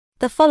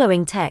The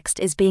following text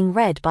is being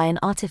read by an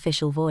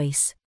artificial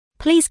voice.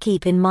 Please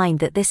keep in mind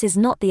that this is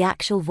not the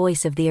actual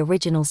voice of the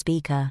original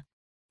speaker.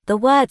 The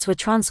words were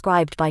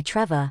transcribed by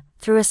Trevor,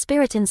 through a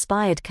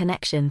spirit-inspired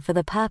connection for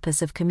the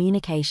purpose of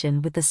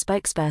communication with the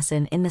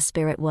spokesperson in the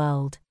spirit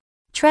world.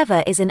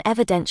 Trevor is an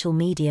evidential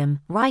medium,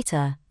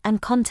 writer,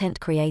 and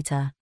content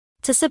creator.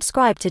 To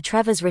subscribe to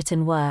Trevor's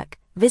written work,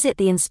 visit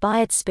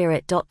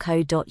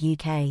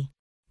theinspiredspirit.co.uk.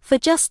 For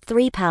just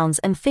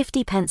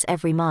 £3.50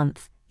 every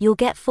month, you'll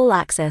get full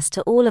access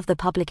to all of the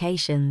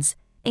publications,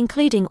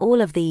 including all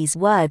of these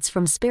words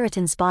from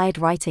spirit-inspired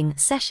writing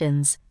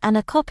sessions, and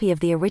a copy of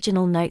the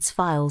original notes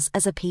files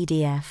as a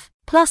PDF.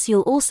 Plus,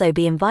 you'll also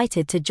be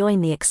invited to join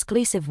the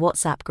exclusive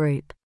WhatsApp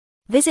group.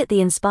 Visit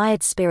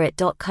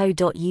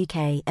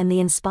theinspiredspirit.co.uk, and The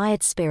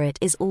Inspired Spirit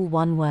is all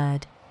one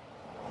word.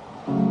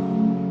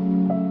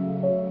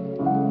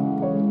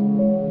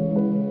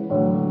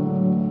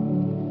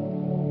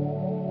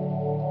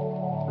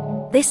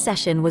 This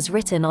session was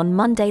written on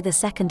Monday the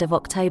 2nd of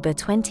October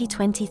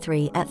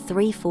 2023 at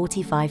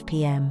 3:45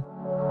 p.m.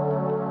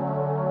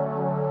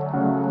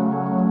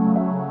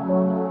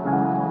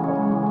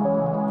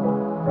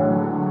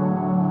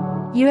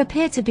 You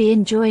appear to be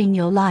enjoying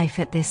your life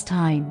at this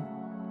time.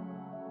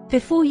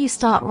 Before you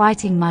start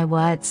writing my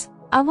words,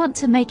 I want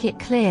to make it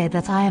clear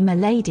that I am a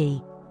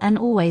lady, and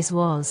always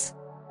was.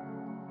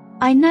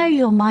 I know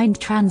your mind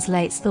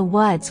translates the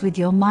words with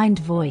your mind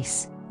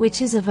voice,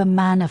 which is of a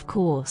man, of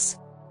course.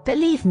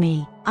 Believe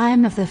me, I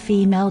am of the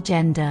female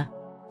gender.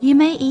 You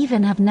may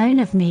even have known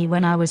of me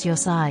when I was your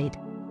side.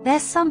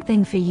 There's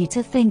something for you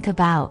to think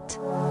about.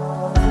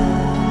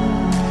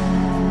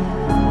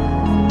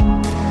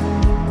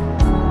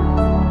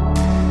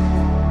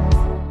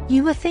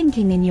 You were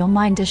thinking in your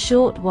mind a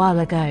short while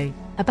ago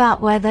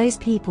about where those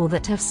people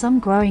that have some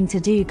growing to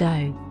do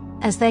go,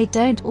 as they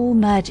don't all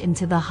merge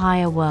into the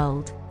higher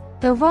world.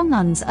 The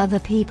Wrong-Uns are the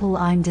people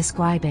I'm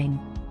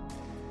describing.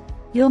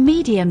 Your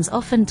mediums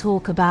often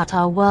talk about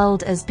our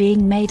world as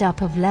being made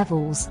up of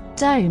levels,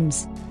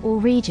 domes, or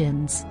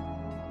regions.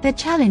 The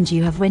challenge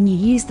you have when you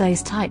use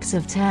those types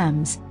of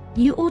terms,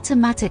 you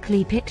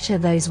automatically picture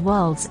those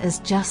worlds as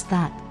just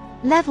that.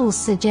 Levels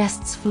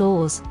suggests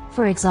floors,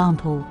 for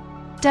example.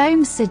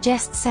 Domes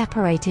suggest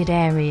separated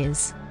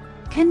areas.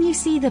 Can you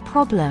see the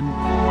problem?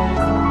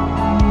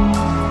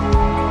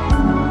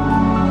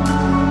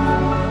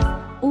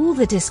 All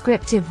the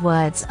descriptive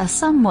words are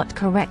somewhat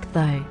correct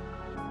though.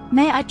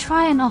 May I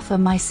try and offer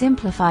my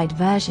simplified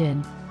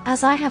version,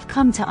 as I have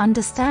come to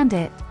understand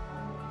it?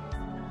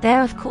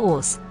 There, of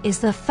course, is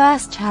the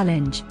first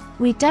challenge.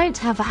 We don't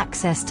have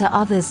access to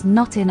others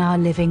not in our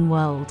living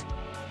world.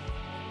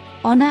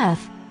 On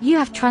Earth, you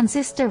have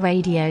transistor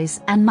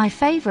radios, and my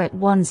favorite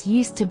ones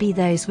used to be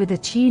those with a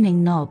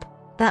tuning knob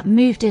that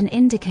moved an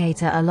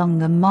indicator along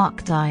the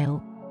mark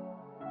dial.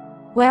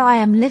 Where I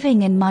am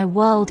living in my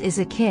world is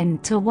akin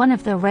to one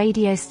of the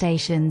radio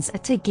stations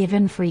at a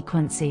given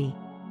frequency.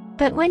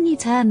 But when you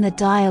turn the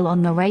dial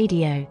on the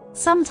radio,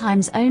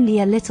 sometimes only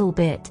a little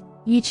bit,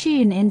 you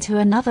tune into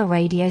another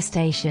radio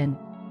station.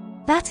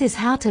 That is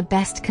how to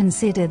best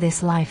consider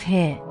this life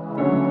here.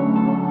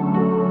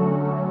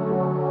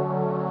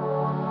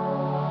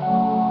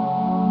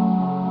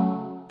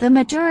 The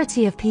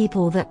majority of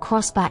people that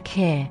cross back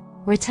here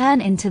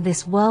return into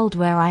this world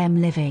where I am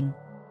living.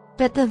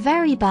 But the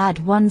very bad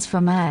ones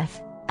from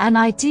Earth, and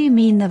I do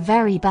mean the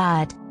very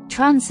bad,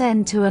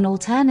 transcend to an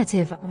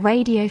alternative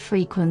radio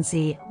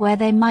frequency where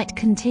they might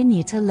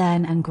continue to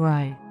learn and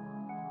grow.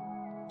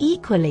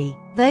 Equally,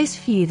 those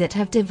few that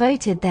have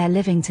devoted their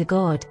living to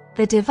God,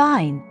 the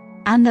divine,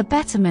 and the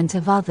betterment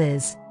of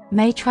others,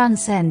 may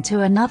transcend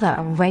to another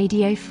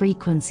radio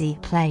frequency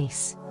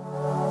place.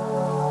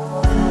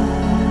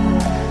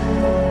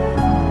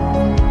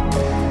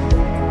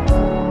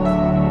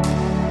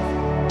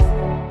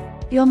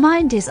 Your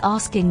mind is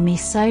asking me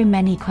so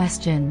many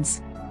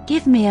questions.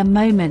 Give me a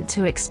moment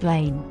to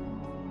explain.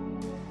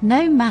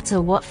 No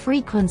matter what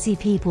frequency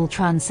people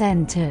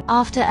transcend to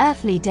after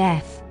earthly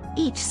death,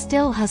 each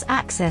still has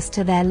access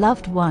to their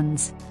loved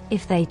ones,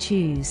 if they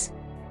choose.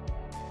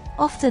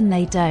 Often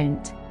they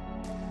don't.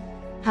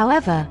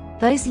 However,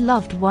 those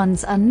loved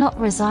ones are not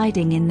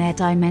residing in their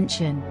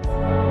dimension.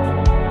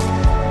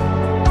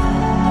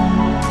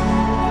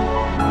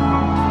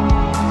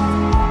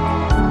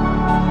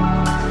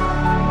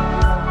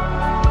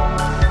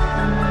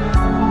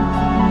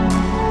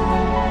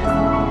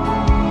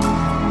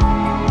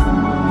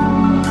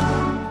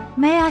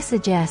 I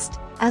suggest,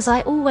 as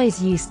I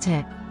always used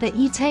to, that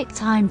you take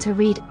time to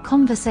read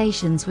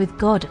Conversations with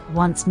God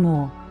once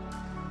more.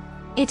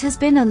 It has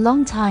been a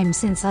long time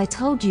since I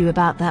told you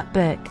about that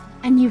book,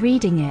 and you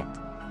reading it.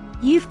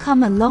 You've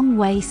come a long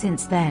way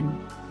since then.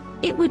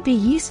 It would be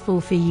useful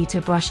for you to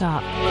brush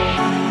up.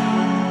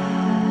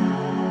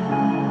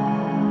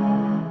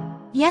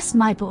 Yes,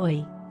 my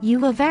boy, you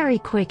were very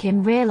quick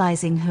in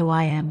realizing who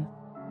I am.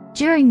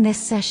 During this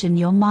session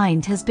your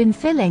mind has been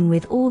filling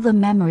with all the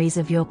memories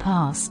of your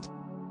past.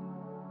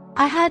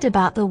 I heard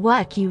about the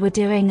work you were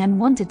doing and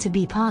wanted to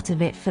be part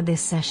of it for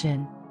this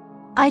session.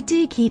 I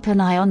do keep an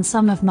eye on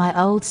some of my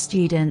old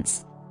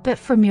students, but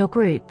from your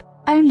group,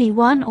 only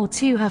 1 or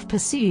 2 have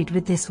pursued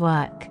with this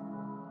work.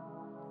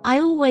 I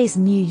always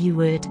knew you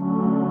would.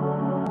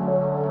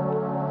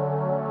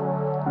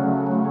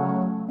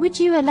 Would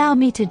you allow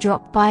me to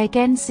drop by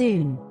again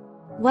soon?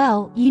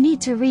 Well, you need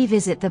to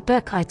revisit the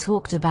book I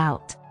talked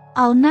about.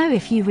 I'll know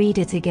if you read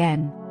it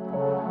again.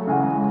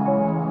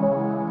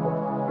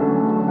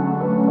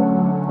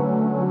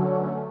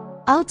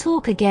 I'll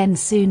talk again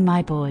soon,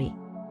 my boy.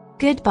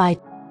 Goodbye,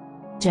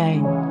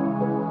 Joan.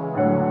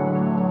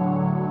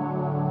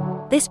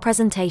 This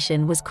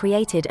presentation was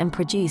created and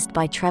produced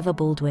by Trevor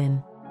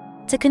Baldwin.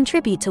 To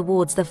contribute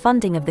towards the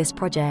funding of this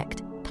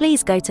project,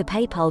 please go to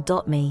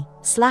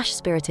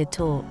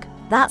paypal.me/spiritedtalk.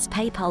 That's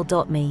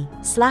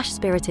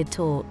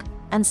paypal.me/spiritedtalk,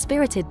 and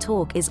Spirited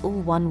Talk is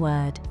all one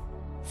word.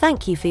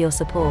 Thank you for your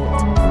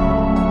support.